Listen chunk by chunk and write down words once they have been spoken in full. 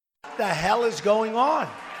the hell is going on?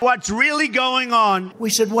 What's really going on? We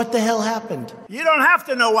said, what the hell happened? You don't have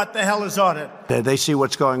to know what the hell is on it. They see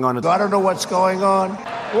what's going on. I don't know what's going on.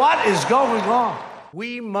 What is going on?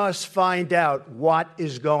 We must find out what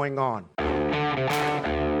is going on.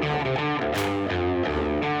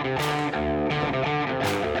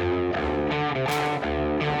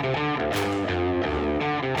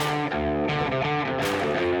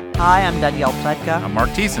 Hi, I'm Danielle Pletka. I'm Mark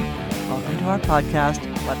Thiessen. Welcome to our podcast,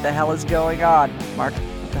 What the Hell is Going On? Mark,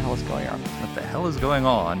 what the hell is going on? What the hell is going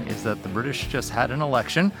on is that the British just had an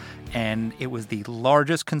election, and it was the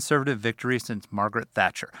largest Conservative victory since Margaret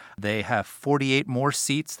Thatcher. They have 48 more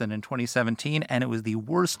seats than in 2017, and it was the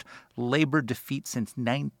worst Labour defeat since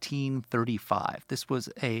 1935.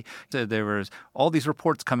 There was all these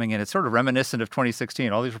reports coming in. It's sort of reminiscent of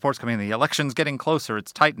 2016. All these reports coming in. The election's getting closer.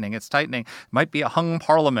 It's tightening. Might be a hung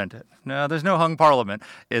parliament. No, there's no hung parliament.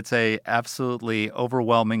 It's a absolutely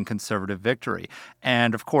overwhelming Conservative victory.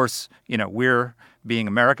 And of course, we're being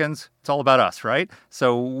Americans. It's all about us, right?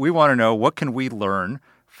 So we want to know, what can we learn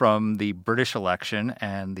from the British election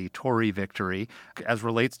and the Tory victory as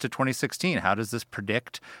relates to 2016? How does this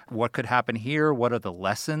predict what could happen here? What are the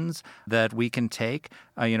lessons that we can take?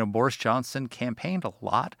 Boris Johnson campaigned a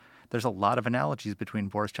lot. There's a lot of analogies between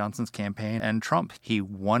Boris Johnson's campaign and Trump. He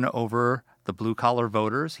won over the blue-collar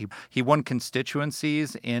voters. He won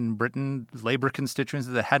constituencies in Britain, Labour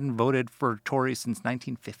constituencies that hadn't voted for Tories since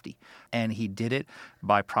 1950. And he did it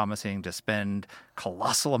by promising to spend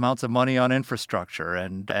colossal amounts of money on infrastructure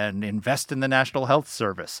and invest in the National Health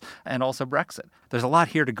Service, and also Brexit. There's a lot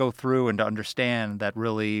here to go through and to understand that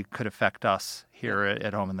really could affect us here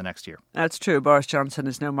at home in the next year. That's true. Boris Johnson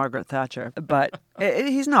is no Margaret Thatcher, but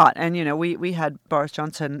he's not. And, we had Boris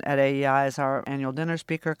Johnson at AEI as our annual dinner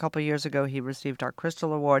speaker a couple of years ago. He received our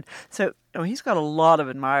Crystal Award. So he's got a lot of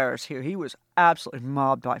admirers here. He was absolutely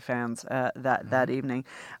mobbed by fans that evening.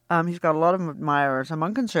 He's got a lot of admirers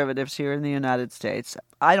among conservatives here in the United States.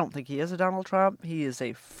 I don't think he is a Donald Trump. He is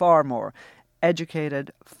a far more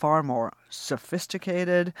educated, far more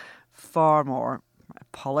sophisticated, far more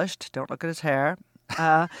polished, don't look at his hair,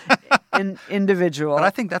 individual. But I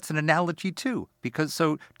think that's an analogy too, because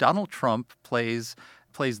so Donald Trump plays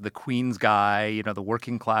the Queen's guy, the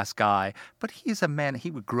working class guy, but he's a man. He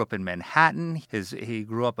grew up in Manhattan. He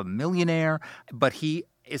grew up a millionaire, but he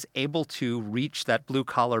is able to reach that blue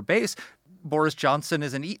collar base. Boris Johnson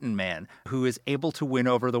is an Eton man who is able to win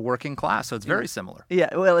over the working class. So it's very similar. Yeah,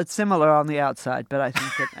 well, it's similar on the outside, but I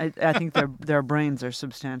think that I think their brains are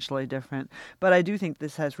substantially different. But I do think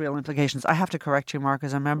this has real implications. I have to correct you, Mark,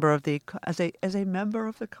 as a member of the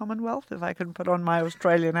Commonwealth, if I can put on my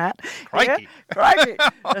Australian hat. Crikey. Yeah? Crikey.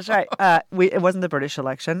 That's right. It wasn't the British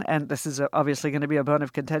election, and this is obviously going to be a bone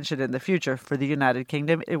of contention in the future for the United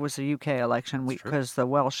Kingdom. It was the UK election because the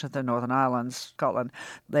Welsh, the Northern Ireland, Scotland,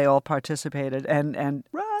 they all participated. And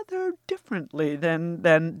rather differently than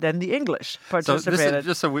the English participated. So this is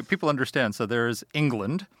just so people understand. So there's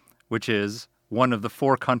England, which is one of the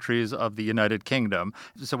four countries of the United Kingdom.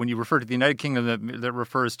 So when you refer to the United Kingdom, that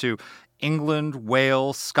refers to England,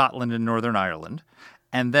 Wales, Scotland, and Northern Ireland.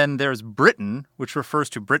 And then there's Britain, which refers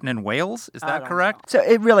to Britain and Wales. Is that correct? So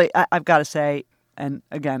it really, I've got to say, and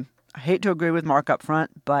again, I hate to agree with Mark up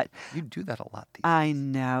front, but you do that a lot these days. I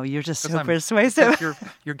know. You're just so persuasive.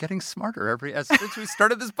 You're getting smarter since we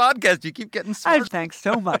started this podcast. You keep getting smarter. Thanks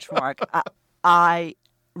so much, Mark. I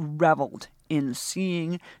reveled in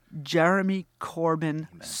seeing Jeremy Corbyn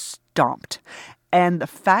stomped. And the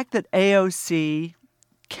fact that AOC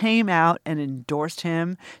came out and endorsed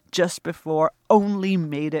him just before only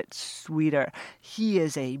made it sweeter. He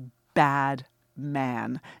is a bad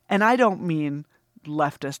man. And I don't mean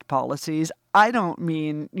leftist policies. I don't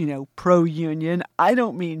mean, pro-union. I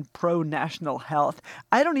don't mean pro-national health.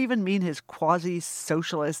 I don't even mean his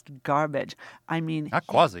quasi-socialist garbage. I mean... Not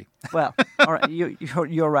quasi. Well, all right,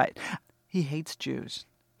 you're right. He hates Jews.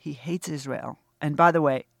 He hates Israel. And by the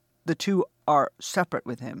way, the two are separate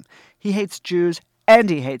with him. He hates Jews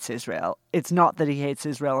and he hates Israel. It's not that he hates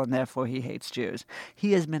Israel and therefore he hates Jews.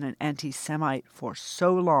 He has been an anti-Semite for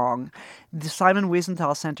so long. The Simon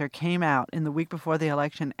Wiesenthal Center came out in the week before the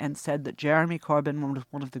election and said that Jeremy Corbyn was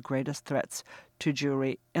one of the greatest threats to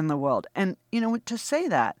Jewry in the world. And, to say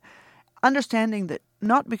that, understanding that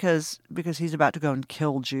not because he's about to go and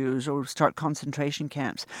kill Jews or start concentration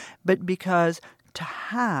camps, but because to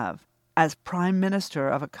have, as prime minister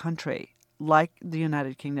of a country like the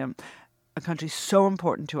United Kingdom, a country so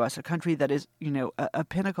important to us, a country that is, a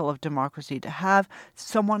pinnacle of democracy, to have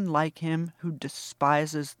someone like him who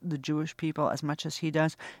despises the Jewish people as much as he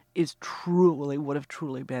does would have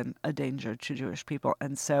truly been a danger to Jewish people.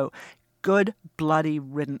 And so Good bloody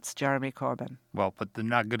riddance, Jeremy Corbyn. Well, but they're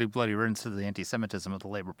not good bloody riddance to the anti-Semitism of the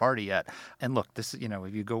Labour Party yet. And look, this,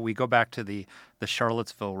 if we go back to the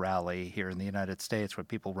Charlottesville rally here in the United States, where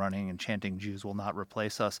people running and chanting "Jews will not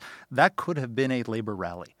replace us," that could have been a Labour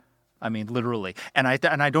rally. I mean, literally, and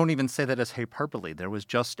I don't even say that as hyperbole. There was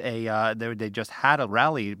just they just had a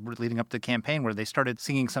rally leading up to the campaign where they started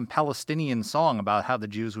singing some Palestinian song about how the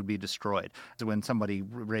Jews would be destroyed when somebody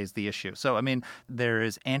raised the issue. So, I mean, there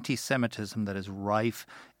is anti-Semitism that is rife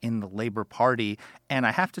in the Labour Party, and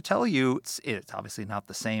I have to tell you, it's obviously not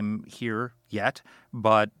the same here yet,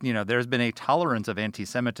 but there's been a tolerance of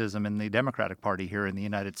anti-Semitism in the Democratic Party here in the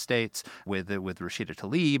United States with Rashida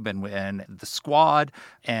Tlaib and the Squad,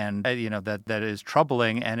 and that is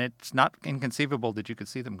troubling, and it's not inconceivable that you could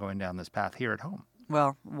see them going down this path here at home.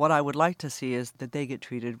 Well, what I would like to see is that they get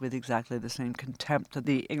treated with exactly the same contempt that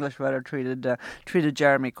the English voter treated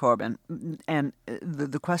Jeremy Corbyn. And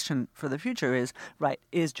the question for the future is,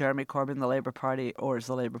 is Jeremy Corbyn the Labour Party, or is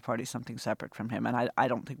the Labour Party something separate from him? And I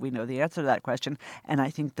don't think we know the answer to that question, and I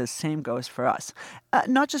think the same goes for us.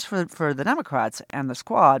 Not just for the Democrats and the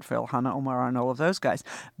Squad, for Ilhan Omar and all of those guys,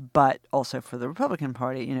 but also for the Republican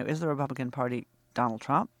Party. Is the Republican Party Donald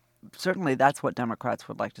Trump? Certainly that's what Democrats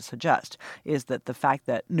would like to suggest, is that the fact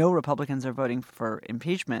that no Republicans are voting for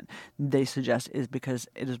impeachment, they suggest, is because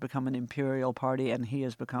it has become an imperial party and he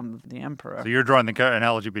has become the emperor. So you're drawing the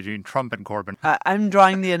analogy between Trump and Corbyn. I'm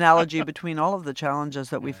drawing the analogy between all of the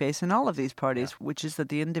challenges that we face in all of these parties, which is that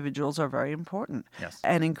the individuals are very important. Yes.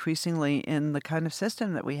 And increasingly in the kind of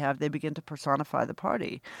system that we have, they begin to personify the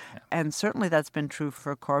party. Yeah. And certainly that's been true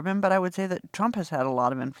for Corbyn, but I would say that Trump has had a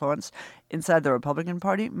lot of influence inside the Republican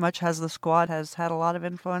Party, much as the Squad has had a lot of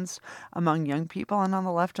influence among young people and on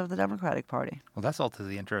the left of the Democratic Party. Well, that's also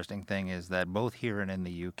the interesting thing, is that both here and in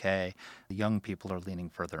the UK, the young people are leaning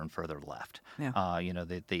further and further left. Yeah.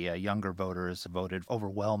 The younger voters voted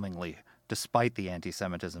overwhelmingly, despite the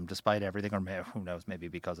anti-Semitism, despite everything, or who knows, maybe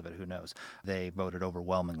because of it, who knows, they voted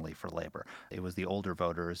overwhelmingly for Labour. It was the older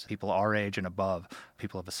voters, people our age and above,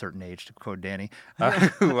 people of a certain age, to quote Danny,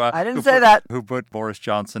 I didn't say that. Who put Boris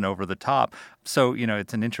Johnson over the top. So,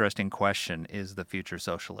 it's an interesting question, is the future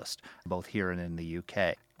socialist, both here and in the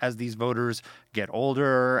UK. As these voters get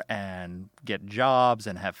older and get jobs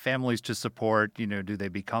and have families to support, do they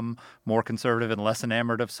become more conservative and less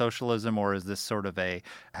enamored of socialism? Or is this sort of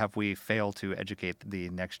have we failed to educate the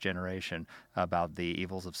next generation about the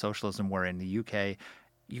evils of socialism, where in the UK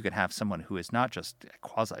you can have someone who is not just a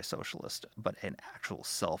quasi-socialist, but an actual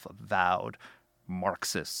self-avowed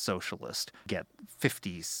Marxist socialist get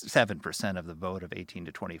 57% of the vote of 18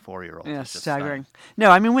 to 24-year-olds. Yeah, staggering. No,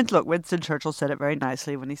 I mean, Winston Churchill said it very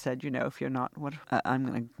nicely when he said, if you're not, I'm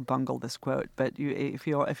going to bungle this quote, but if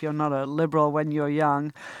you're not a liberal when you're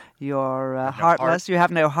young, you're heartless. You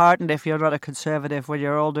have no heart, and if you're not a conservative when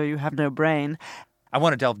you're older, you have no brain. I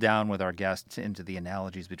want to delve down with our guests into the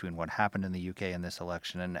analogies between what happened in the UK in this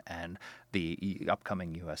election and the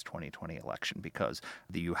upcoming U.S. 2020 election, because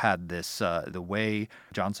you had this, the way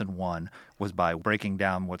Johnson won was by breaking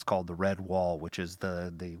down what's called the Red Wall, which is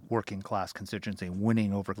the working class constituency,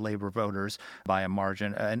 winning over Labour voters by a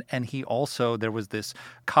margin. And he also, there was this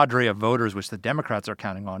cadre of voters, which the Democrats are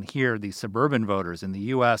counting on here, these suburban voters. In the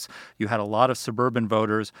U.S., you had a lot of suburban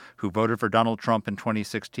voters who voted for Donald Trump in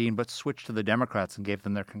 2016, but switched to the Democrats and gave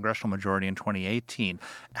them their congressional majority in 2018.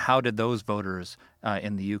 How did those voters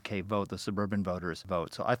in the UK vote, the suburban voters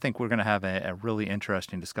vote? So I think we're going to have a really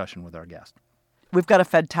interesting discussion with our guest. We've got a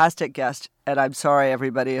fantastic guest, and I'm sorry,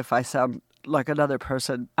 everybody, if I sound like another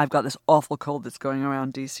person. I've got this awful cold that's going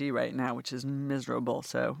around D.C. right now, which is miserable.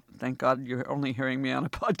 So thank God you're only hearing me on a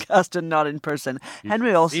podcast and not in person.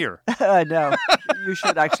 Henry Olsen. I know. You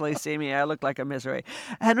should actually see me. I look like a misery.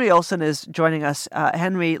 Henry Olsen is joining us.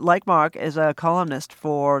 Henry, like Mark, is a columnist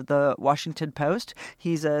for the Washington Post.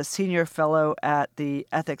 He's a senior fellow at the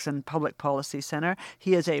Ethics and Public Policy Center.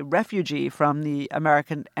 He is a refugee from the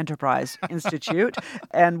American Enterprise Institute,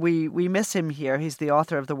 and we miss him here. He's the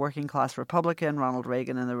author of The Working Class Republican, Ronald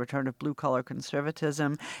Reagan and the Return of Blue-Collar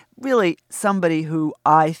Conservatism. Really somebody who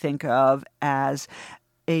I think of as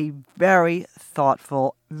a very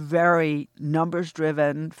thoughtful, very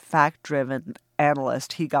numbers-driven, fact-driven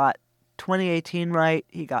analyst. He got 2018 right.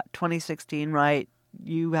 He got 2016 right.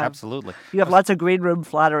 Absolutely. You have lots of green room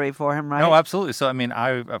flattery for him, right? No, absolutely. So, I mean,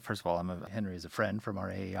 first of all, Henry is a friend from our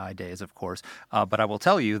AEI days, of course. But I will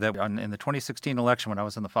tell you that in the 2016 election, when I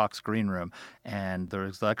was in the Fox green room and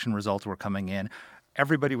the election results were coming in,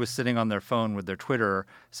 everybody was sitting on their phone with their Twitter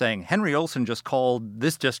saying, Henry Olsen just called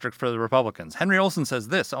this district for the Republicans. Henry Olsen says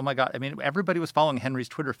this. Oh, my God. I mean, everybody was following Henry's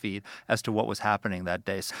Twitter feed as to what was happening that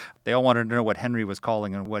day. So they all wanted to know what Henry was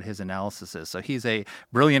calling and what his analysis is. So he's a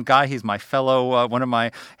brilliant guy. He's my fellow, one of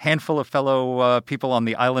my handful of fellow people on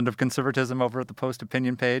the island of conservatism over at the Post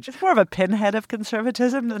opinion page. It's more of a pinhead of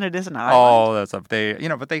conservatism than it is an island. Oh, that's up.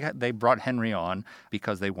 But they brought Henry on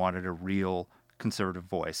because they wanted a real conservative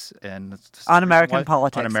voice and on American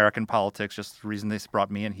politics. On American politics, just the reason they brought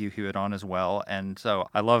me and Hugh Hewitt on as well. And so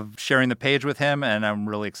I love sharing the page with him, and I'm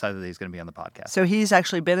really excited that he's going to be on the podcast. So he's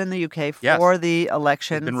actually been in the UK for the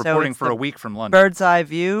election. He's been reporting for a week from London. Bird's eye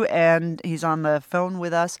view, and he's on the phone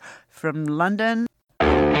with us from London.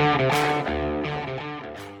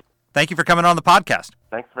 Thank you for coming on the podcast.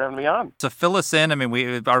 Thanks for having me on. So fill us in. I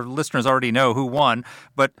mean, our listeners already know who won,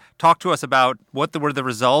 but talk to us about what were the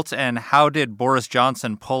results and how did Boris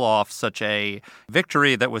Johnson pull off such a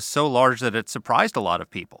victory that was so large that it surprised a lot of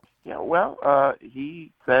people? Yeah, well,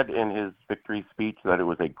 he said in his victory speech that it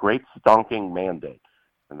was a great stonking mandate,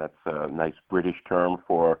 and that's a nice British term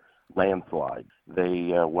for landslide.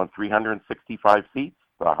 They won 365 seats,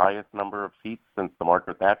 the highest number of seats since the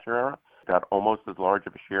Margaret Thatcher era. Got almost as large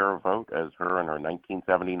of a share of vote as her in her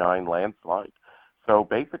 1979 landslide. So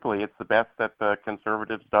basically, it's the best that the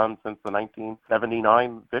Conservatives done since the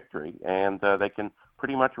 1979 victory, and they can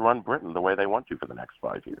pretty much run Britain the way they want to for the next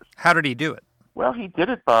 5 years. How did he do it? Well, he did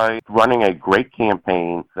it by running a great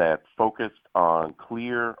campaign that focused on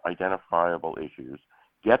clear, identifiable issues,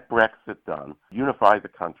 get Brexit done, unify the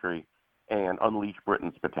country, and unleash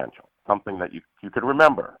Britain's potential, something that you could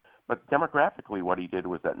remember. But demographically, what he did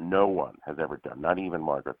was that no one has ever done, not even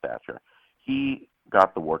Margaret Thatcher. He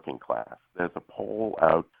got the working class. There's a poll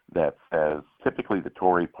out that says typically the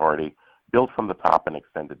Tory party built from the top and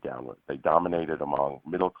extended downward. They dominated among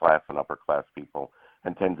middle class and upper class people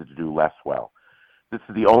and tended to do less well. This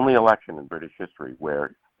is the only election in British history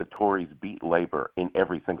where the Tories beat Labour in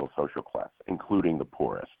every single social class, including the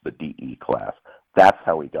poorest, the DE class. That's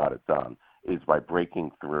how he got it done, is by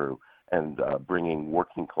breaking through and bringing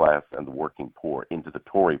working class and the working poor into the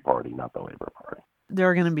Tory party, not the Labour Party. There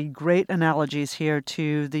are going to be great analogies here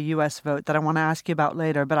to the U.S. vote that I want to ask you about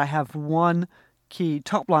later, but I have one key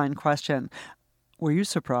top-line question. Were you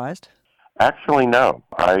surprised? Actually, no.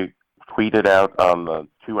 I tweeted out on the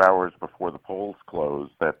 2 hours before the polls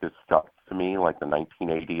closed that this felt to me like the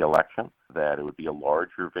 1980 election, that it would be a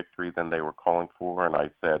larger victory than they were calling for, and I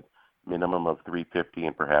said minimum of 350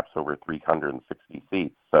 and perhaps over 360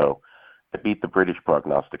 seats. So I beat the British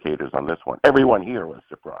prognosticators on this one. Everyone here was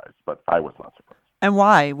surprised, but I was not surprised. And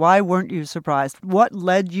why? Why weren't you surprised? What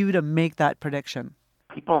led you to make that prediction?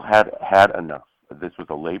 People had enough. This was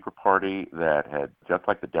a Labour Party that had, just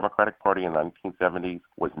like the Democratic Party in the 1970s,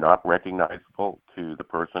 was not recognizable to the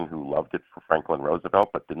person who loved it for Franklin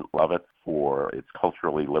Roosevelt, but didn't love it for its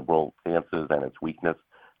culturally liberal stances and its weakness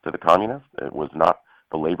to the communists. It was not,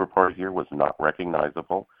 the Labour Party here was not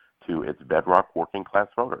recognizable to its bedrock working class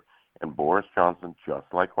voter. And Boris Johnson, just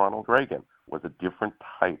like Ronald Reagan, was a different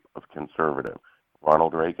type of conservative.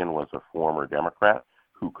 Ronald Reagan was a former Democrat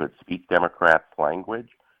who could speak Democrats' language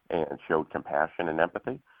and showed compassion and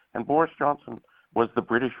empathy. And Boris Johnson was the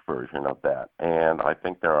British version of that. And I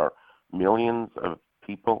think there are millions of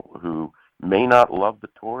people who may not love the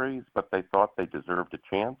Tories, but they thought they deserved a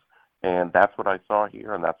chance. And that's what I saw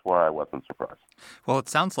here, and that's why I wasn't surprised. Well, it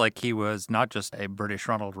sounds like he was not just a British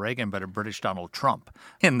Ronald Reagan, but a British Donald Trump,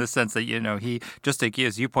 in the sense that, he, just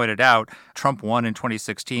as you pointed out, Trump won in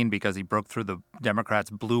 2016 because he broke through the Democrats'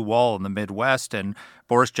 blue wall in the Midwest, and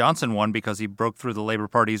Boris Johnson won because he broke through the Labour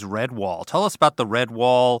Party's red wall. Tell us about the red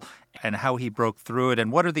wall and how he broke through it,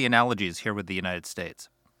 and what are the analogies here with the United States?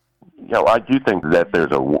 I do think that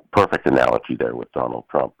there's a perfect analogy there with Donald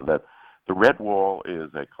Trump, that the Red Wall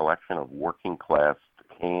is a collection of working-class,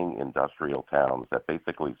 decaying industrial towns that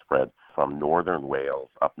basically spread from northern Wales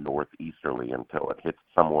up northeasterly until it hits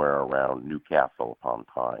somewhere around Newcastle upon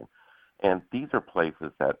Tyne. And these are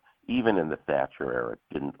places that, even in the Thatcher era,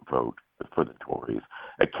 didn't vote for the Tories.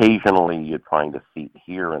 Occasionally, you'd find a seat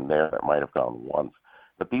here and there that might have gone once,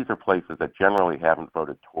 but these are places that generally haven't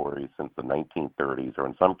voted Tories since the 1930s, or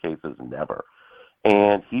in some cases, never.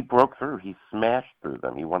 And he broke through. He smashed through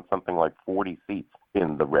them. He won something like 40 seats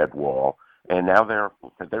in the Red Wall. And now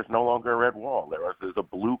there's no longer a red wall. There's a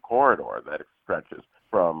blue corridor that stretches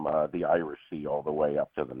from the Irish Sea all the way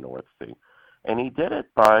up to the North Sea. And he did it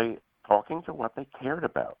by talking to what they cared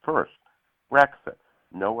about. First, Brexit.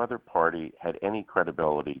 No other party had any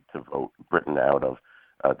credibility to vote Britain out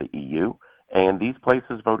of the EU. And these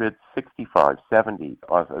places voted 65, 70,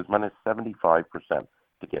 as many as 75%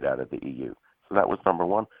 to get out of the EU. So that was number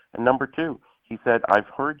one. And number two, he said, I've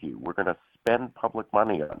heard you. We're going to spend public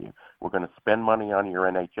money on you. We're going to spend money on your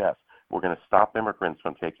NHS. We're going to stop immigrants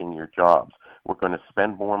from taking your jobs. We're going to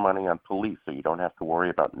spend more money on police so you don't have to worry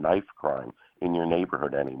about knife crime in your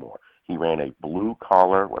neighborhood anymore. He ran a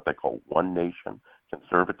blue-collar, what they call one nation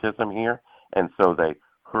conservatism here. And so they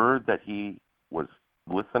heard that he was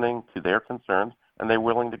listening to their concerns, and they're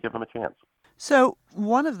willing to give him a chance. So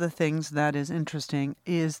one of the things that is interesting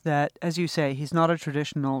is that, as you say, he's not a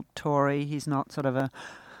traditional Tory. He's not sort of a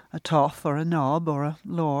toff or a knob or a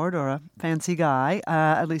lord or a fancy guy.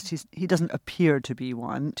 At least he doesn't appear to be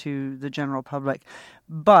one to the general public.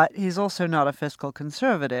 But he's also not a fiscal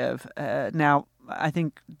conservative. Now, I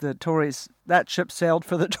think the Tories, that ship sailed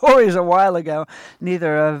for the Tories a while ago.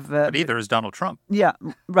 But neither is Donald Trump. Yeah,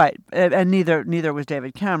 right. And neither was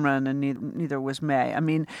David Cameron, and neither was May. I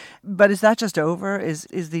mean, but is that just over? Is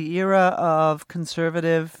the era of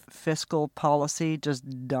conservative fiscal policy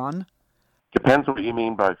just done? Depends what you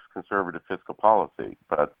mean by conservative fiscal policy.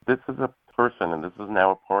 But this is a person, and this is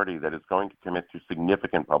now a party that is going to commit to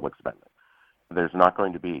significant public spending. There's not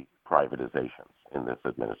going to be privatizations in this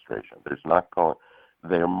administration.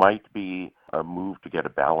 There might be a move to get a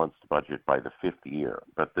balanced budget by the fifth year,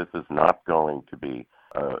 but this is not going to be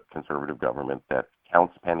a conservative government that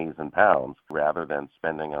counts pennies and pounds rather than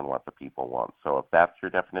spending on what the people want. So if that's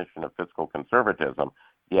your definition of fiscal conservatism,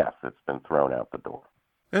 yes, it's been thrown out the door.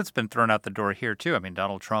 It's been thrown out the door here, too. I mean,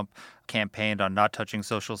 Donald Trump campaigned on not touching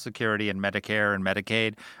Social Security and Medicare and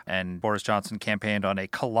Medicaid, and Boris Johnson campaigned on a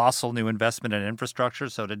colossal new investment in infrastructure.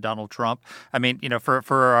 So did Donald Trump. I mean,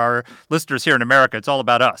 for our listeners here in America, it's all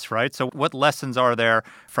about us, right? So what lessons are there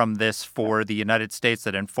from this for the United States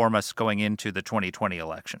that inform us going into the 2020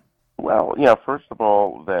 election? Well, first of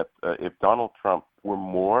all, that if Donald Trump were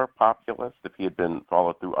more populist, if he had been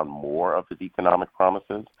followed through on more of his economic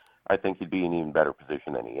promises, I think he'd be in an even better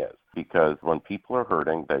position than he is. Because when people are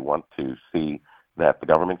hurting, they want to see that the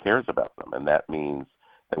government cares about them. And that means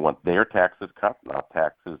they want their taxes cut, not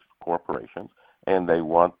taxes for corporations. And they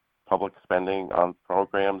want public spending on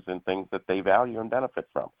programs and things that they value and benefit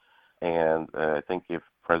from. And I think if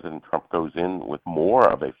President Trump goes in with more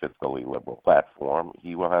of a fiscally liberal platform,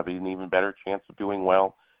 he will have an even better chance of doing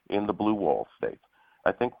well in the blue wall states.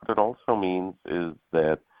 I think what it also means is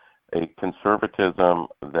that a conservatism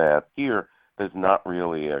that here is not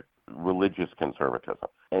really a religious conservatism.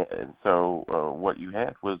 And so what you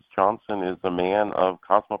had was Johnson is a man of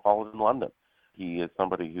cosmopolitan London. He is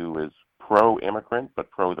somebody who is pro-immigrant,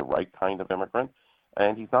 but pro the right kind of immigrant.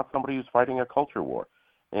 And he's not somebody who's fighting a culture war.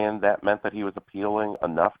 And that meant that he was appealing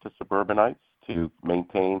enough to suburbanites to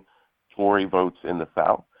maintain Tory votes in the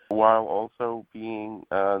South, while also being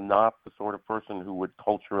not the sort of person who would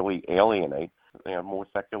culturally alienate more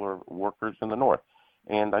secular workers in the North.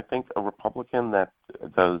 And I think a Republican that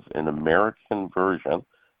does an American version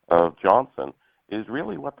of Johnson is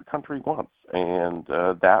really what the country wants. And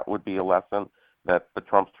that would be a lesson that the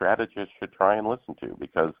Trump strategists should try and listen to,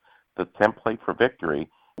 because the template for victory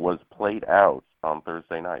was played out on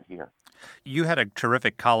Thursday night here. You had a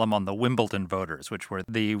terrific column on the Wimbledon voters, which were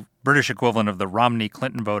the British equivalent of the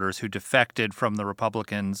Romney-Clinton voters who defected from the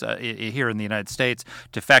Republicans here in the United States,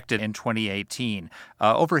 defected in 2018.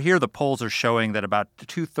 Over here, the polls are showing that about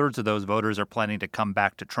 2/3 of those voters are planning to come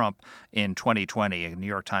back to Trump in 2020. A New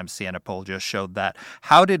York Times Siena poll just showed that.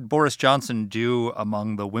 How did Boris Johnson do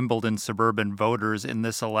among the Wimbledon suburban voters in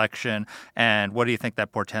this election, and what do you think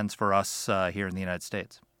that portends for us here in the United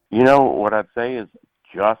States? What I'd say is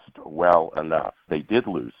just well enough. They did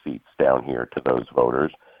lose seats down here to those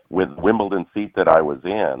voters. With Wimbledon seat that I was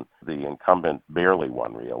in, the incumbent barely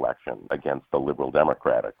won re-election against the Liberal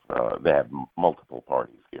Democrats. They have multiple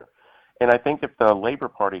parties here. And I think if the Labor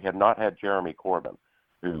Party had not had Jeremy Corbyn,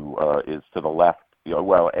 who is to the left,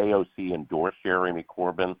 AOC endorsed Jeremy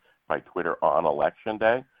Corbyn by Twitter on Election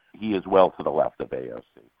Day. He is well to the left of AOC.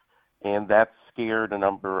 And that scared a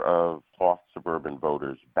number of soft suburban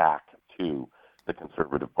voters back to the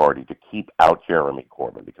Conservative Party to keep out Jeremy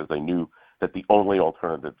Corbyn, because they knew that the only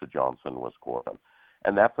alternative to Johnson was Corbyn.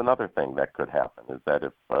 And that's another thing that could happen, is that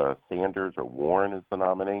if Sanders or Warren is the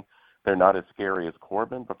nominee, they're not as scary as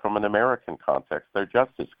Corbyn, but from an American context, they're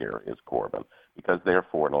just as scary as Corbyn, because they're,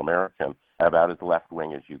 for an American, about as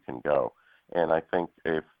left-wing as you can go. And I think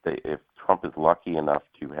if Trump is lucky enough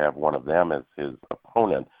to have one of them as his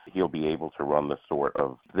opponent, he'll be able to run the sort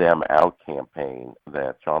of them-out campaign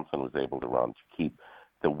that Johnson was able to run to keep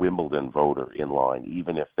the Wimbledon voter in line,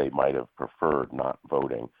 even if they might have preferred not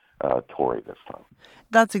voting Tory this time.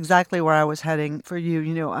 That's exactly where I was heading for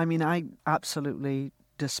you. I absolutely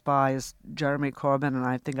despise Jeremy Corbyn, and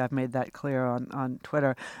I think I've made that clear on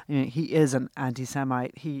Twitter. He is an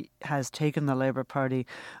anti-Semite. He has taken the Labour Party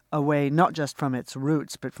away, not just from its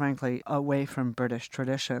roots, but frankly, away from British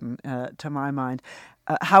tradition, to my mind.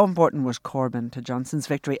 How important was Corbyn to Johnson's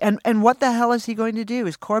victory? And what the hell is he going to do?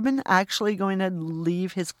 Is Corbyn actually going to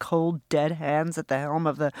leave his cold, dead hands at the helm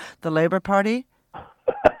of the Labour Party?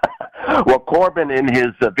 Well, Corbyn, in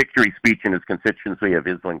his victory speech in his constituency of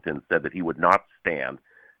Islington, said that he would not stand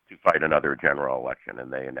to fight another general election,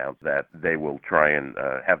 and they announced that they will try and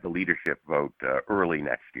have the leadership vote early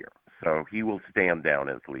next year. So he will stand down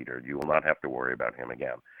as leader. You will not have to worry about him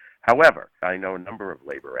again. However, I know a number of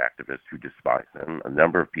labor activists who despise him, a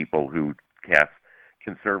number of people who cast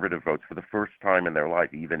conservative votes for the first time in their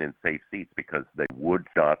life, even in safe seats, because they would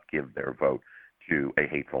not give their vote to a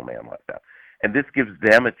hateful man like that. And this gives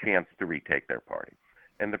them a chance to retake their party.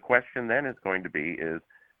 And the question then is going to be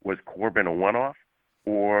was Corbyn a one-off,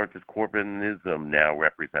 or does Corbynism now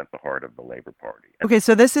represent the heart of the Labour Party? Okay,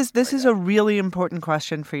 so this is a really important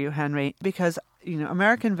question for you, Henry, because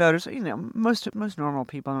American voters, most normal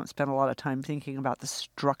people don't spend a lot of time thinking about the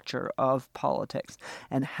structure of politics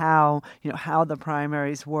and how the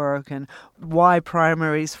primaries work and why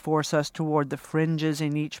primaries force us toward the fringes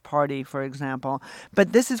in each party, for example.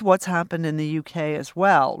 But this is what's happened in the UK as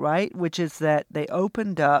well, right? Which is that they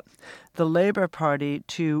opened up the Labour Party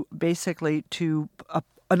to basically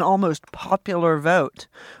an almost popular vote,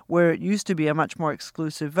 where it used to be a much more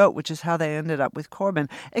exclusive vote, which is how they ended up with Corbyn.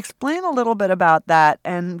 Explain a little bit about that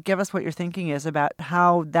and give us what your thinking is about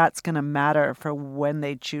how that's going to matter for when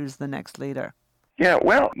they choose the next leader. Yeah,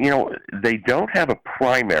 well, they don't have a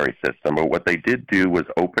primary system, but what they did do was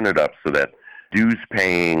open it up so that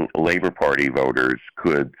dues-paying Labour Party voters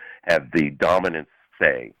could have the dominant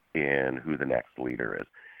say in who the next leader is.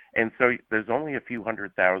 And so there's only a few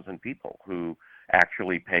 100,000 people who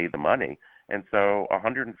actually pay the money. And so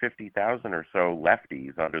 150,000 or so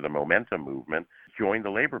lefties under the Momentum movement joined the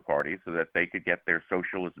Labour Party so that they could get their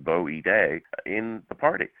socialist beau idée in the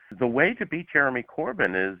party. The way to beat Jeremy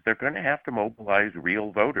Corbyn is they're going to have to mobilize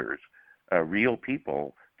real voters, real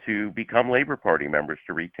people, to become Labour Party members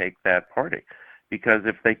to retake that party. Because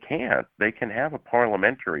if they can't, they can have a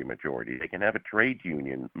parliamentary majority. They can have a trade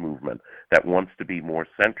union movement that wants to be more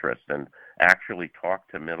centrist and actually talk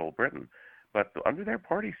to Middle Britain. But under their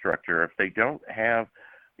party structure, if they don't have,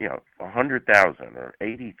 100,000 or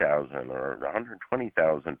 80,000 or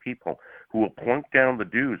 120,000 people who will plunk down the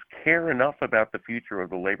dues, care enough about the future of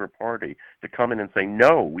the Labour Party to come in and say,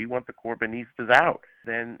 no, we want the Corbynistas out,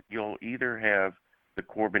 then you'll either have the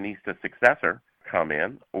Corbynista successor come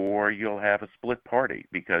in, or you'll have a split party,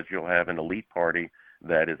 because you'll have an elite party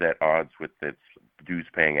that is at odds with its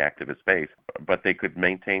dues-paying activist base, but they could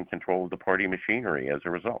maintain control of the party machinery as a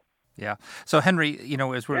result. Yeah. So, Henry,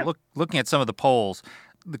 as we're looking at some of the polls,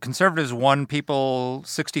 the Conservatives won people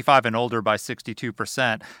 65 and older by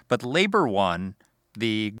 62%, but Labour won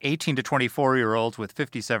the 18 to 24-year-olds with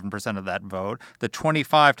 57% of that vote, the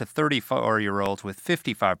 25 to 34-year-olds with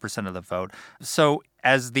 55% of the vote. So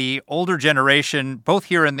as the older generation, both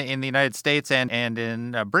here in the United States and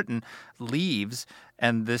in Britain, leaves,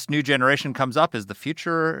 and this new generation comes up, is the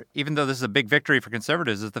future, even though this is a big victory for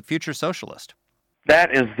Conservatives, is the future socialist?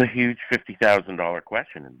 That is the huge $50,000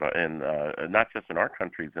 question, and not just in our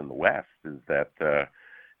countries in the West, is that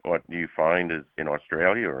what you find is in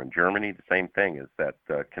Australia or in Germany, the same thing, is that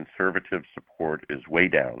conservative support is way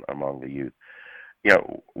down among the youth.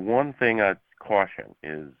 One thing I'd caution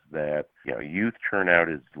is that youth turnout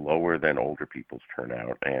is lower than older people's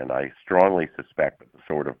turnout, and I strongly suspect that the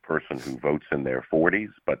sort of person who votes in their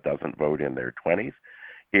 40s but doesn't vote in their 20s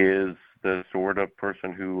is the sort of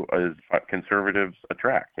person who is conservatives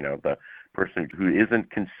attract. The person who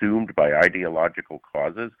isn't consumed by ideological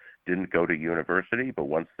causes, didn't go to university, but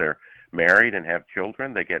once they're married and have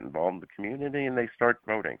children, they get involved in the community and they start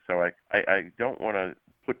voting. So I don't want to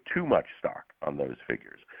put too much stock on those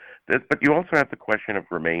figures. But you also have the question of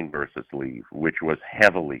Remain versus Leave, which was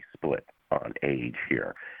heavily split on age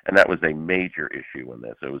here. And that was a major issue in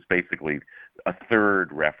this. It was basically a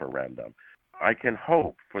third referendum. I can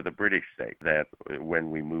hope, for the British sake, that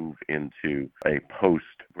when we move into a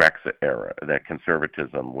post-Brexit era, that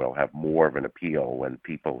conservatism will have more of an appeal when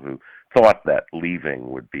people who thought that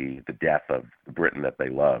leaving would be the death of the Britain that they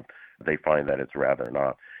loved, they find that it's rather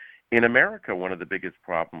not. In America, one of the biggest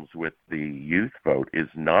problems with the youth vote is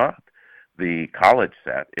not the college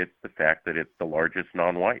set, it's the fact that it's the largest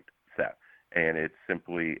non-white set. And it's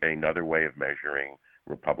simply another way of measuring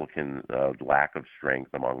Republican lack of strength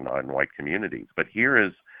among non-white communities. But here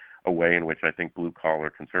is a way in which I think blue-collar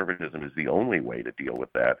conservatism is the only way to deal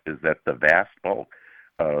with that, is that the vast bulk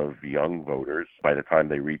of young voters, by the time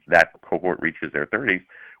that cohort reaches their 30s,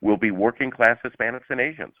 will be working class Hispanics and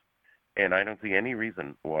Asians. And I don't see any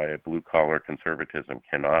reason why a blue-collar conservatism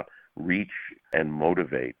cannot reach and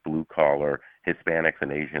motivate blue-collar Hispanics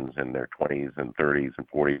and Asians in their 20s and 30s and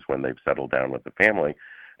 40s when they've settled down with the family,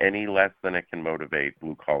 any less than it can motivate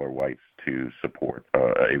blue-collar whites to support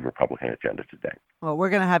a Republican agenda today. Well, we're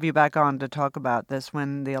going to have you back on to talk about this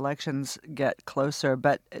when the elections get closer,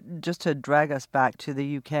 but just to drag us back to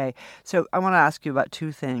the UK. So I want to ask you about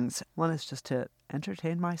two things. One is just to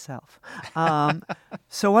entertain myself.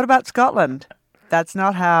 So what about Scotland? That's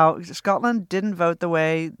not how Scotland didn't vote the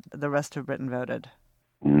way the rest of Britain voted.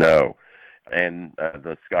 No. And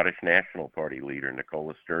the Scottish National Party leader,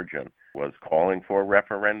 Nicola Sturgeon, was calling for a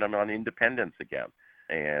referendum on independence again.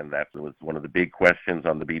 And that was one of the big questions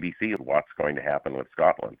on the BBC, what's going to happen with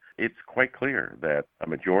Scotland. It's quite clear that a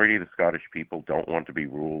majority of the Scottish people don't want to be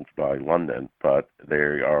ruled by London, but they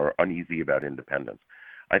are uneasy about independence.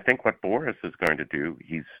 I think what Boris is going to do,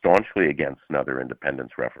 he's staunchly against another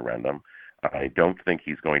independence referendum. I don't think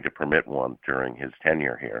he's going to permit one during his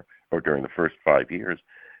tenure here or during the first 5 years.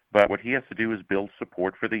 But what he has to do is build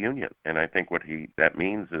support for the Union. And I think what that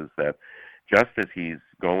means is that just as he's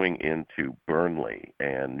going into Burnley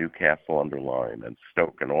and Newcastle-under-Lyme and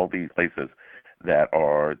Stoke and all these places that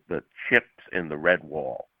are the chips in the red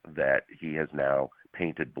wall that he has now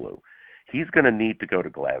painted blue, he's going to need to go to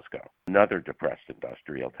Glasgow, another depressed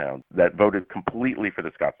industrial town that voted completely for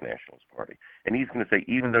the Scots Nationalist Party. And he's going to say,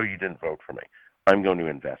 even though you didn't vote for me, I'm going to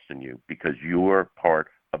invest in you because you're part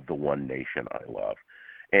of the one nation I love.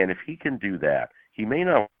 And if he can do that, he may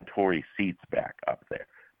not want Tory seats back up there,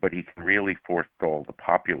 but he can really forestall the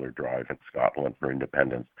popular drive in Scotland for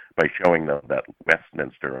independence by showing them that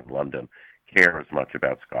Westminster and London care as much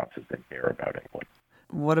about Scots as they care about England.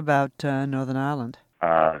 What about Northern Ireland?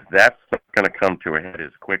 That's not going to come to a head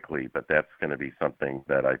as quickly, but that's going to be something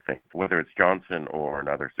that I think, whether it's Johnson or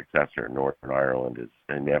another successor, Northern Ireland is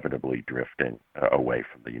inevitably drifting away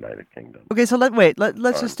from the United Kingdom. Okay, so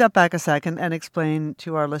let's just step back a second and explain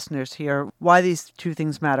to our listeners here why these two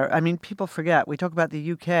things matter. I mean, people forget, we talk about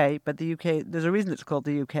the UK, but the UK, there's a reason it's called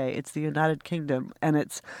the UK. It's the United Kingdom, and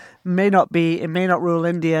it may not rule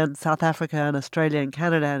India and South Africa and Australia and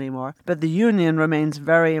Canada anymore, but the Union remains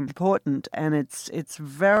very important, and it's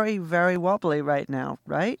very, very wobbly right now,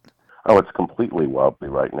 right? Oh, it's completely wobbly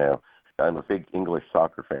right now. I'm a big English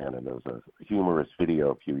soccer fan, and there was a humorous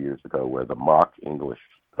video a few years ago where the mock English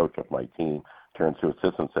coach of my team turns to his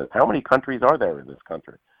assistant and says, "How many countries are there in this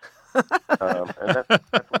country?" And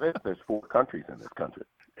that's what it is. There's 4 countries in this country.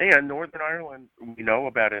 And Northern Ireland, we know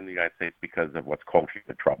about it in the United States because of what's called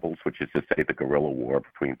the Troubles, which is to say the guerrilla war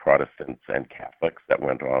between Protestants and Catholics that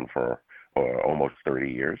went on for almost 30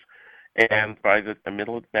 years. And by the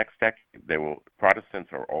middle of the next decade,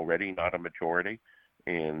 Protestants are already not a majority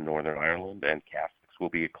in Northern Ireland, and Catholics will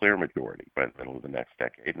be a clear majority by the middle of the next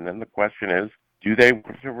decade. And then the question is, do they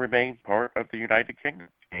want to remain part of the United Kingdom?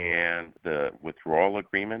 And the withdrawal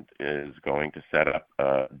agreement is going to set up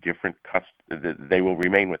different they will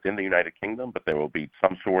remain within the United Kingdom, but there will be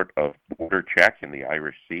some sort of border check in the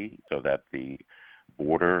Irish Sea so that the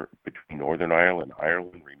border between Northern Ireland and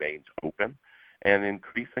Ireland remains open. And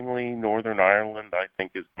increasingly, Northern Ireland, I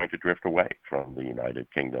think, is going to drift away from the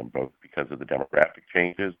United Kingdom, both because of the demographic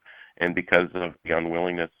changes and because of the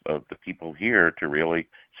unwillingness of the people here to really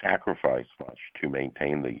sacrifice much to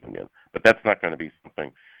maintain the union. But that's not going to be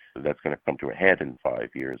something that's going to come to a head in 5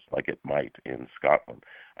 years like it might in Scotland.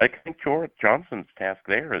 I think Johnson's task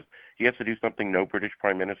there is he has to do something no British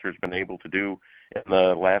Prime Minister has been able to do in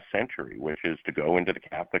the last century, which is to go into the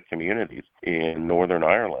Catholic communities in Northern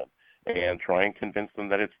Ireland and try and convince them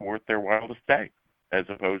that it's worth their while to stay, as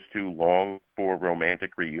opposed to long for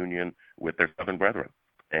romantic reunion with their Southern brethren.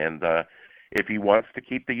 And if he wants to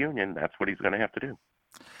keep the union, that's what he's going to have to do.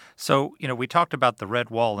 So, we talked about the red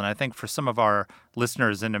wall, and I think for some of our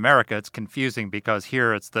listeners in America, it's confusing because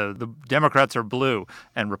here it's the Democrats are blue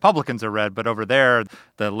and Republicans are red, but over there,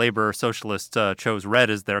 the labor socialists chose red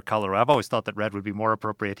as their color. I've always thought that red would be more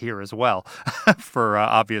appropriate here as well for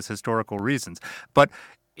obvious historical reasons. But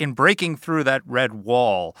in breaking through that red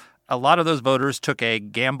wall, a lot of those voters took a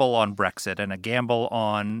gamble on Brexit and a gamble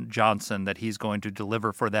on Johnson that he's going to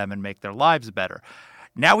deliver for them and make their lives better.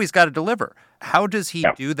 Now he's got to deliver. How does he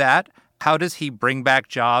do that? How does he bring back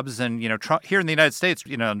jobs? And, Trump, here in the United States,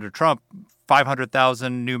 under Trump,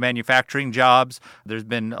 500,000 new manufacturing jobs. There's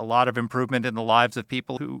been a lot of improvement in the lives of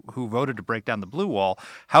people who voted to break down the blue wall.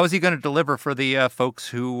 How is he going to deliver for the folks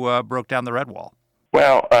who broke down the red wall?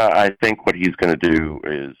 Well, I think what he's going to do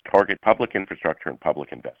is target public infrastructure and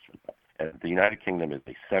public investment. And the United Kingdom is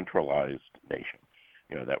a centralized nation.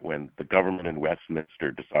 that when the government in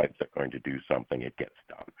Westminster decides they're going to do something, it gets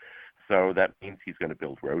done. So that means he's going to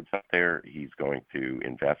build roads up there. He's going to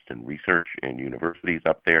invest in research in universities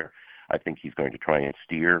up there. I think he's going to try and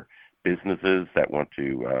steer businesses that want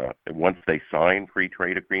to, once they sign free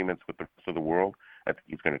trade agreements with the rest of the world, I think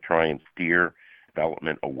he's going to try and steer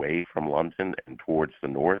development away from London and towards the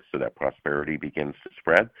north so that prosperity begins to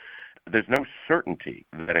spread. There's no certainty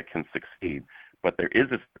that it can succeed, but there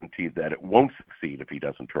is a certainty that it won't succeed if he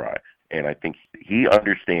doesn't try. And I think he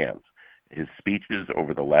understands. His speeches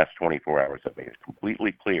over the last 24 hours have made it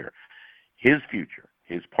completely clear. His future,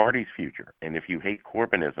 his party's future, and if you hate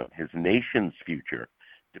Corbynism, his nation's future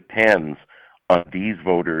depends on these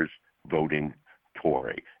voters voting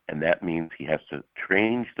Tory. And that means he has to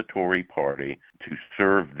change the Tory party to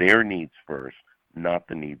serve their needs first, not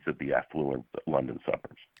the needs of the affluent London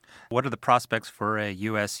suburbs. What are the prospects for a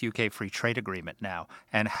U.S.-UK free trade agreement now?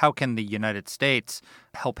 And how can the United States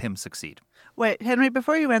help him succeed? Wait, Henry,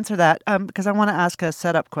 before you answer that, because I want to ask a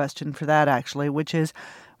setup question for that, actually, which is,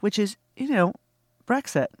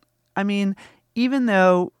 Brexit. I mean, even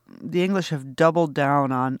though the English have doubled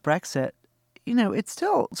down on Brexit, it's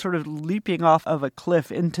still sort of leaping off of a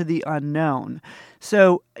cliff into the unknown.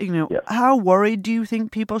 So, How worried do you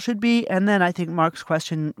think people should be? And then I think Mark's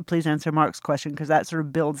question, please answer Mark's question, because that sort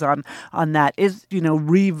of builds on that. Is,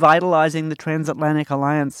 revitalizing the transatlantic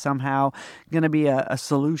alliance somehow going to be a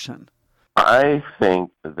solution? I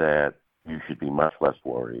think that you should be much less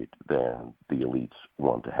worried than the elites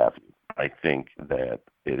want to have you. I think that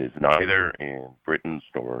it is neither in Britain's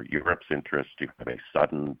nor Europe's interest to have a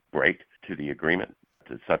sudden break to the agreement,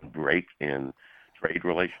 a sudden break in trade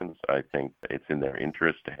relations. I think it's in their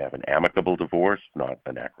interest to have an amicable divorce, not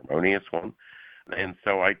an acrimonious one. And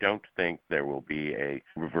so I don't think there will be a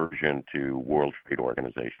reversion to World Trade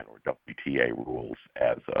Organization or WTA rules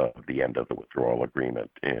as of the end of the withdrawal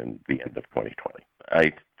agreement in the end of 2020.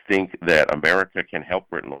 I think that America can help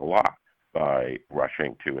Britain a lot by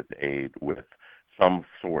rushing to its aid with some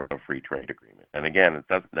sort of free trade agreement. And again, it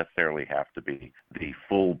doesn't necessarily have to be the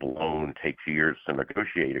full-blown, takes years to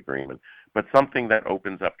negotiate agreement, but something that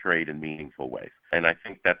opens up trade in meaningful ways. And I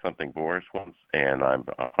think that's something Boris wants, and I'm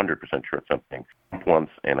 100% sure it's something Trump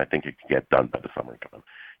wants, and I think it can get done by the summertime.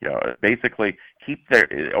 Basically,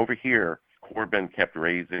 over here, Corbyn kept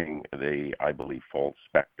raising the, I believe, false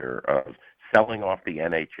specter of selling off the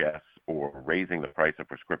NHS or raising the price of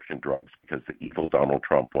prescription drugs because the evil Donald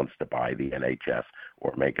Trump wants to buy the NHS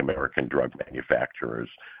or make American drug manufacturers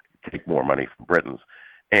take more money from Britons.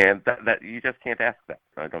 And that you just can't ask that.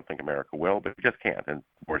 I don't think America will, but you just can't. And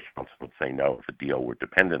Boris Johnson would say no if a deal were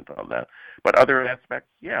dependent on that. But other aspects,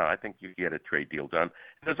 yeah, I think you get a trade deal done.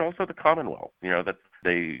 And there's also the Commonwealth, that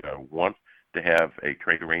they want to have a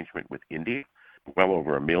trade arrangement with India. Well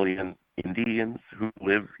over 1 million Indians who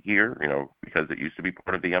live here, because it used to be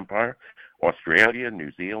part of the empire. Australia,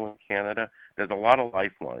 New Zealand, Canada. There's a lot of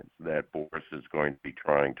lifelines that Boris is going to be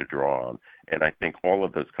trying to draw on. And I think all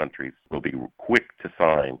of those countries will be quick to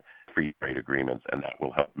sign free trade agreements, and that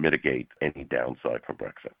will help mitigate any downside from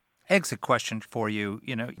Brexit. Exit question for you.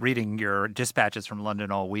 Reading your dispatches from London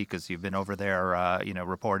all week as you've been over there,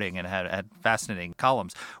 reporting and had fascinating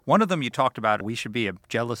columns. One of them you talked about, we should be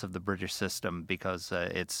jealous of the British system because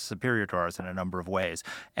it's superior to ours in a number of ways.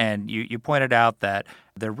 And you pointed out that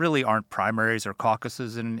there really aren't primaries or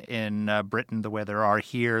caucuses in Britain the way there are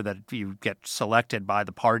here, that you get selected by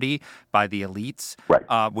the party, by the elites,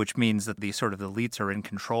 right. Which means that the elites are in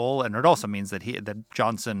control. And it also means that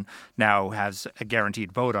Johnson now has a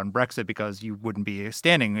guaranteed vote on Brexit because you wouldn't be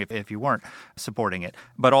standing if you weren't supporting it.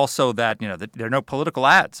 But also that, there are no political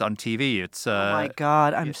ads on TV. It's oh my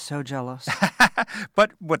God, I'm so jealous.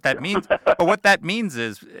 But what that means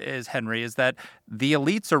is Henry, is that the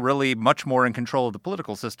elites are really much more in control of the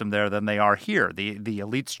political system there than they are here. The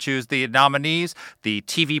elites choose the nominees. The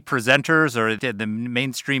TV presenters, or the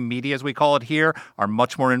mainstream media, as we call it here, are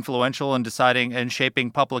much more influential in deciding and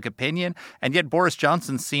shaping public opinion. And yet Boris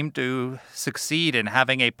Johnson seemed to succeed in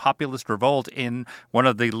having a populist revolt in one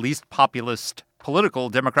of the least populist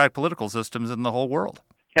democratic political systems in the whole world.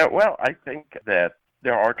 Yeah, well, I think that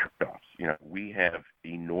there are trade-offs. We have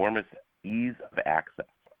enormous ease of access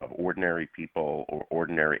of ordinary people or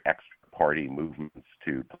ordinary extra-party movements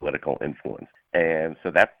to political influence. And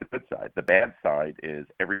so that's the good side. The bad side is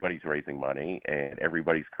everybody's raising money and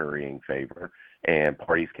everybody's currying favor, and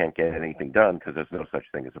parties can't get anything done because there's no such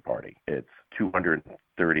thing as a party. It's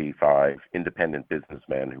 235 independent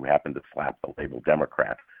businessmen who happen to slap the label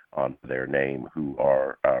Democrat on their name who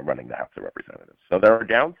are running the House of Representatives. So there are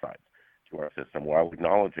downsides to our system while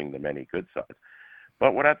acknowledging the many good sides.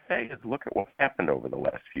 But what I'd say is look at what's happened over the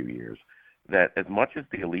last few years. that as much as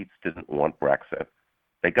the elites didn't want Brexit,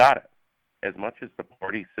 they got it. As much as the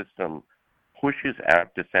party system pushes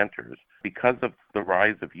out dissenters, because of the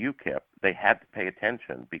rise of UKIP, they had to pay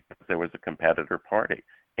attention because there was a competitor party.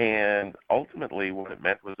 And ultimately, what it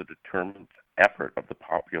meant was a determined effort of the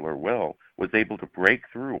popular will was able to break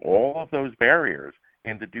through all of those barriers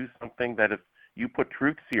and to do something that if you put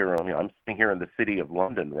truth serum, I'm sitting here in the city of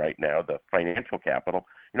London right now, the financial capital.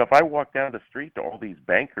 If I walk down the street to all these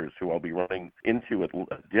bankers who I'll be running into at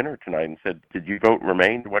dinner tonight and said, did you vote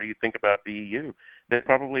Remain? What do you think about the EU? They'd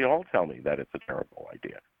probably all tell me that it's a terrible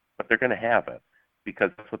idea. But they're going to have it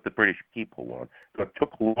because that's what the British people want. So it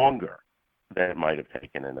took longer than it might have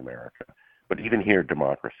taken in America. But even here,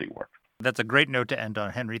 democracy works. That's a great note to end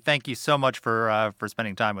on, Henry. Thank you so much for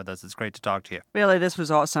spending time with us. It's great to talk to you. Really, this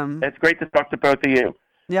was awesome. It's great to talk to both of you.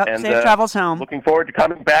 Yep, and, safe travels home. Looking forward to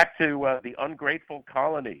coming back to the ungrateful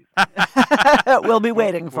colonies. We'll be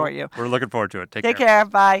waiting for you. We're looking forward to it. Take care.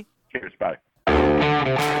 Bye. Cheers. Bye.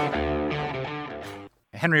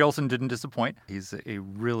 Henry Olsen didn't disappoint. He's a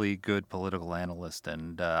really good political analyst,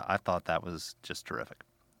 and I thought that was just terrific.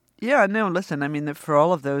 Yeah, no, listen, I mean, for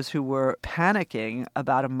all of those who were panicking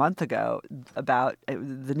about a month ago about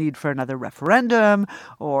the need for another referendum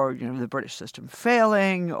or, the British system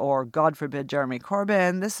failing or, God forbid, Jeremy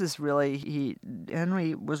Corbyn, this is really,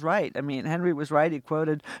 Henry was right. I mean, Henry was right. He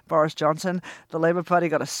quoted Boris Johnson. The Labour Party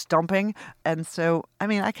got a stumping. And so, I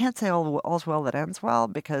mean, I can't say all's well that ends well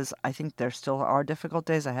because I think there still are difficult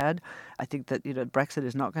days ahead. I think that, Brexit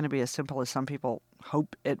is not going to be as simple as some people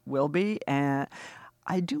hope it will be. And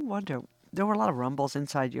I do wonder, there were a lot of rumbles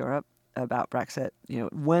inside Europe about Brexit.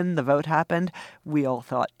 When the vote happened, we all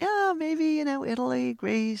thought, yeah, maybe, Italy,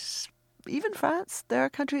 Greece, even France, there are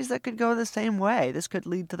countries that could go the same way. This could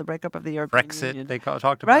lead to the breakup of the European Union. Brexit, they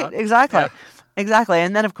talked about. Right, exactly. Yeah. Exactly.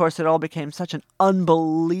 And then, of course, it all became such an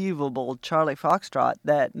unbelievable Charlie Foxtrot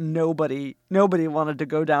that nobody wanted to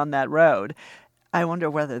go down that road. I wonder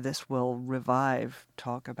whether this will revive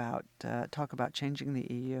talk about changing the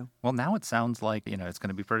EU. Well, now it sounds like, it's going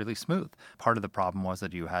to be fairly smooth. Part of the problem was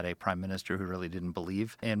that you had a prime minister who really didn't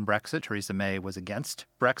believe in Brexit. Theresa May was against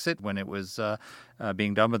Brexit when it was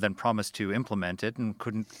being done, but then promised to implement it and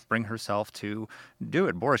couldn't bring herself to do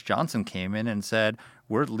it. Boris Johnson came in and said,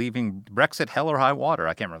 we're leaving Brexit hell or high water.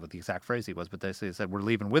 I can't remember what the exact phrase he was, but they said, we're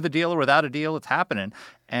leaving with a deal or without a deal. It's happening.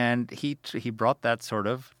 And he brought that sort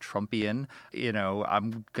of Trumpian,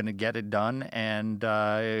 I'm going to get it done. And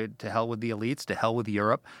to hell with the elites, to hell with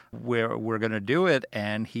Europe. We're going to do it.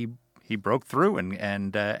 And he broke through.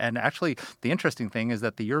 And actually, the interesting thing is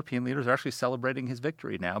that the European leaders are actually celebrating his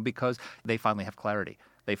victory now because they finally have clarity.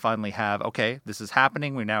 They finally have, okay, this is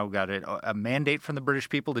happening. We now got a mandate from the British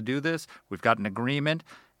people to do this. We've got an agreement.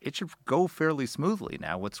 It should go fairly smoothly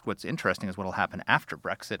now. What's interesting is what will happen after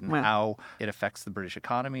Brexit and how it affects the British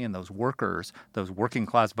economy and those workers, those working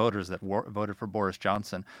class voters that voted for Boris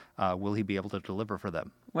Johnson. Will he be able to deliver for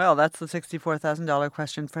them? Well, that's the $64,000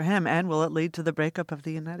 question for him. And will it lead to the breakup of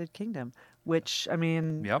the United Kingdom? Which, I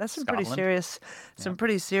mean, that's some Scotland.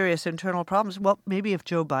 pretty serious internal problems. Well, maybe if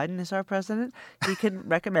Joe Biden is our president, he can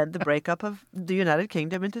recommend the breakup of the United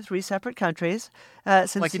Kingdom into 3 separate countries.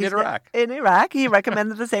 Since like he did Iraq. In Iraq, he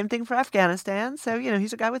recommended the same thing for Afghanistan. So,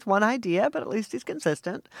 he's a guy with one idea, but at least he's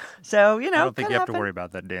consistent. So, I don't think you have to worry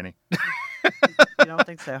about that, Danny. You don't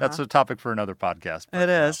think so, That's huh? a topic for another podcast. It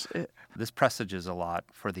is. This presages a lot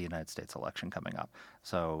for the United States election coming up.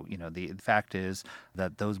 So, the fact is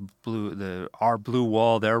that those our blue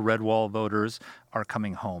wall, their red wall voters are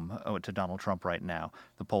coming home to Donald Trump right now.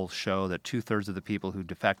 The polls show that 2/3 of the people who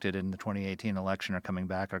defected in the 2018 election are coming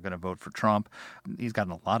back, are going to vote for Trump. He's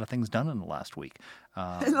gotten a lot of things done in the last week.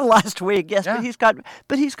 In the last week, yes, Yeah.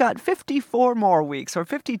 but he's got 54 more weeks or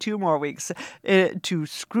 52 more weeks to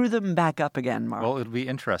screw them back up again, Mark. Well, it'll be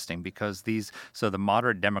interesting because the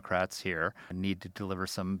moderate Democrats here need to deliver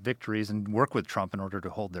some victories and work with Trump in order to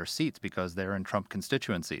hold their seats because they're in Trump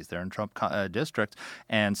constituencies, they're in Trump districts,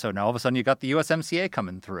 and so now all of a sudden you got the USMCA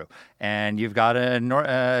coming through, and you've got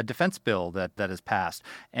a defense bill that is passed,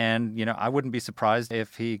 and I wouldn't be surprised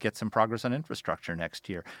if he gets some progress on infrastructure next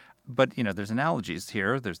year. But, there's analogies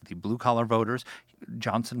here. There's the blue-collar voters.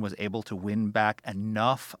 Johnson was able to win back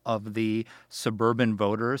enough of the suburban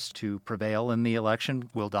voters to prevail in the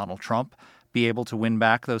election. Will Donald Trump be able to win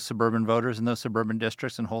back those suburban voters in those suburban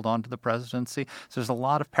districts and hold on to the presidency? So there's a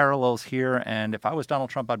lot of parallels here. And if I was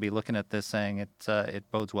Donald Trump, I'd be looking at this saying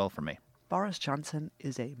it bodes well for me. Boris Johnson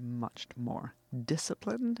is a much more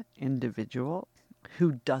disciplined individual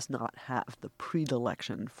who does not have the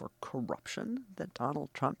predilection for corruption that Donald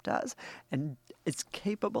Trump does. And is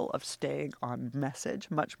capable of staying on message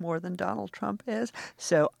much more than Donald Trump is.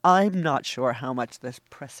 So I'm not sure how much this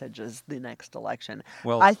presages the next election.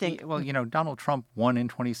 Well, I think. Donald Trump won in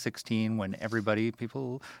 2016 when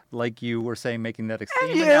people like you were saying, making that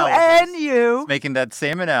same making that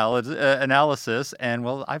same analysis. And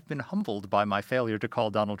well, I've been humbled by my failure to call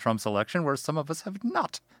Donald Trump's election, where some of us have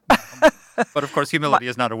not. But of course, humility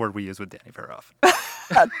is not a word we use with Danny very often.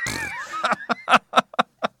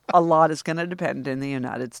 A lot is going to depend in the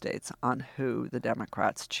United States on who the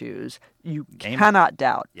Democrats choose. You cannot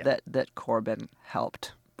doubt that Corbyn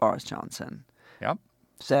helped Boris Johnson. Yep.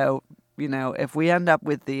 So, if we end up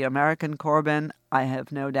with the American Corbyn, I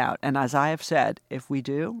have no doubt. And as I have said, if we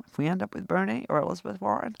end up with Bernie or Elizabeth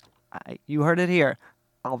Warren, you heard it here,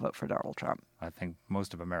 I'll vote for Donald Trump. I think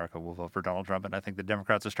most of America will vote for Donald Trump, and I think the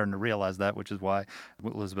Democrats are starting to realize that, which is why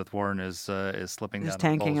Elizabeth Warren is slipping down. Is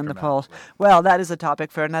tanking in the polls. Well, that is a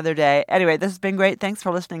topic for another day. Anyway, this has been great. Thanks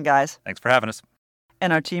for listening, guys. Thanks for having us.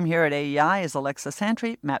 And our team here at AEI is Alexa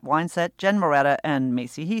Santry, Matt Weinset, Jen Moretta, and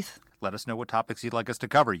Macy Heath. Let us know what topics you'd like us to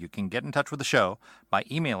cover. You can get in touch with the show by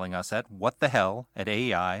emailing us at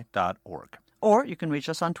whatthehell@aei.org. Or you can reach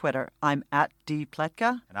us on Twitter. I'm at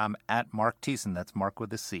 @dpletka. And I'm at Mark Thiessen. That's Mark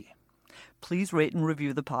with a C. Please rate and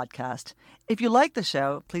review the podcast. If you like the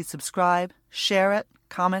show, please subscribe, share it,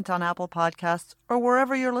 comment on Apple Podcasts, or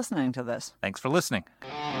wherever you're listening to this. Thanks for listening.